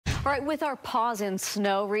All right, with our pause in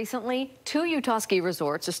snow recently, 2 Utah ski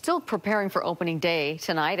resorts are still preparing for opening day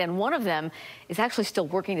tonight, and one of them is actually still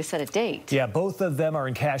working to set a date. Yeah, both of them are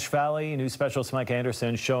in Cache Valley. News specialist Mike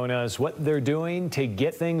Anderson showing us what they're doing to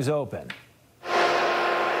get things open.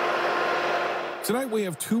 Tonight we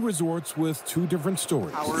have 2 resorts with 2 different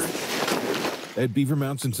stories. At Beaver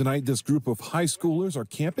Mountain tonight, this group of high schoolers are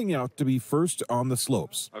camping out to be first on the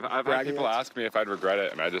slopes. I've had people ask me if I'd regret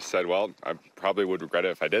it, and I just said, well, I probably would regret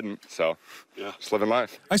it if I didn't, so yeah, just living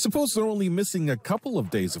life. I suppose they're only missing a couple of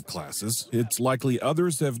days of classes. It's likely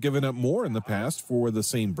others have given up more in the past for the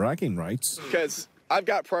same bragging rights. Because I've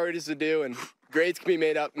got priorities to do, and grades can be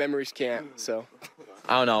made up, memories can't, so.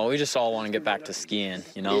 I don't know. We just all want to get back to skiing,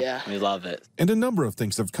 you know? Yeah. We love it. And a number of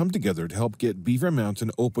things have come together to help get Beaver Mountain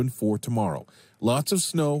open for tomorrow. Lots of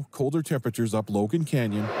snow, colder temperatures up Logan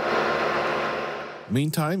Canyon.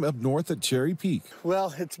 Meantime, up north at Cherry Peak.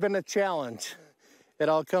 Well, it's been a challenge. It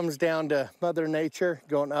all comes down to Mother Nature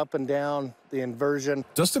going up and down, the inversion.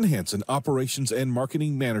 Dustin Hanson, operations and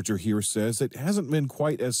marketing manager here, says it hasn't been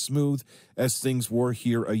quite as smooth as things were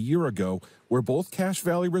here a year ago, where both Cache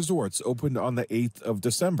Valley resorts opened on the 8th of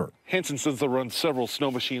December. Hanson says they'll run several snow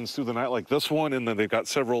machines through the night like this one, and then they've got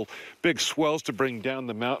several big swells to bring down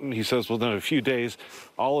the mountain. He says within a few days,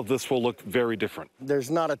 all of this will look very different. There's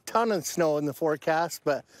not a ton of snow in the forecast,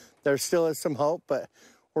 but there still is some hope. But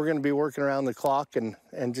we're going to be working around the clock and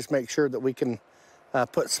just make sure that we can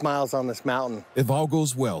put smiles on this mountain. If all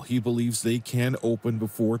goes well, he believes they can open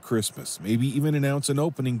before Christmas, maybe even announce an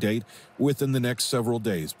opening date within the next several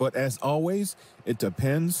days. But as always, it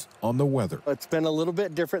depends on the weather. It's been a little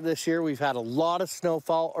bit different this year. We've had a lot of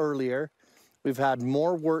snowfall earlier. We've had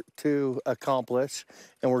more work to accomplish,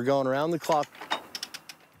 and we're going around the clock.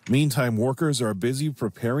 Meantime, workers are busy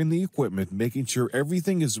preparing the equipment, making sure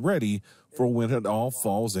everything is ready for when it all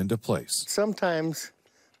falls into place. Sometimes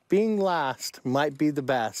being last might be the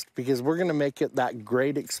best because we're going to make it that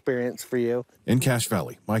great experience for you. In Cache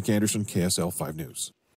Valley, Mike Anderson, KSL 5 News.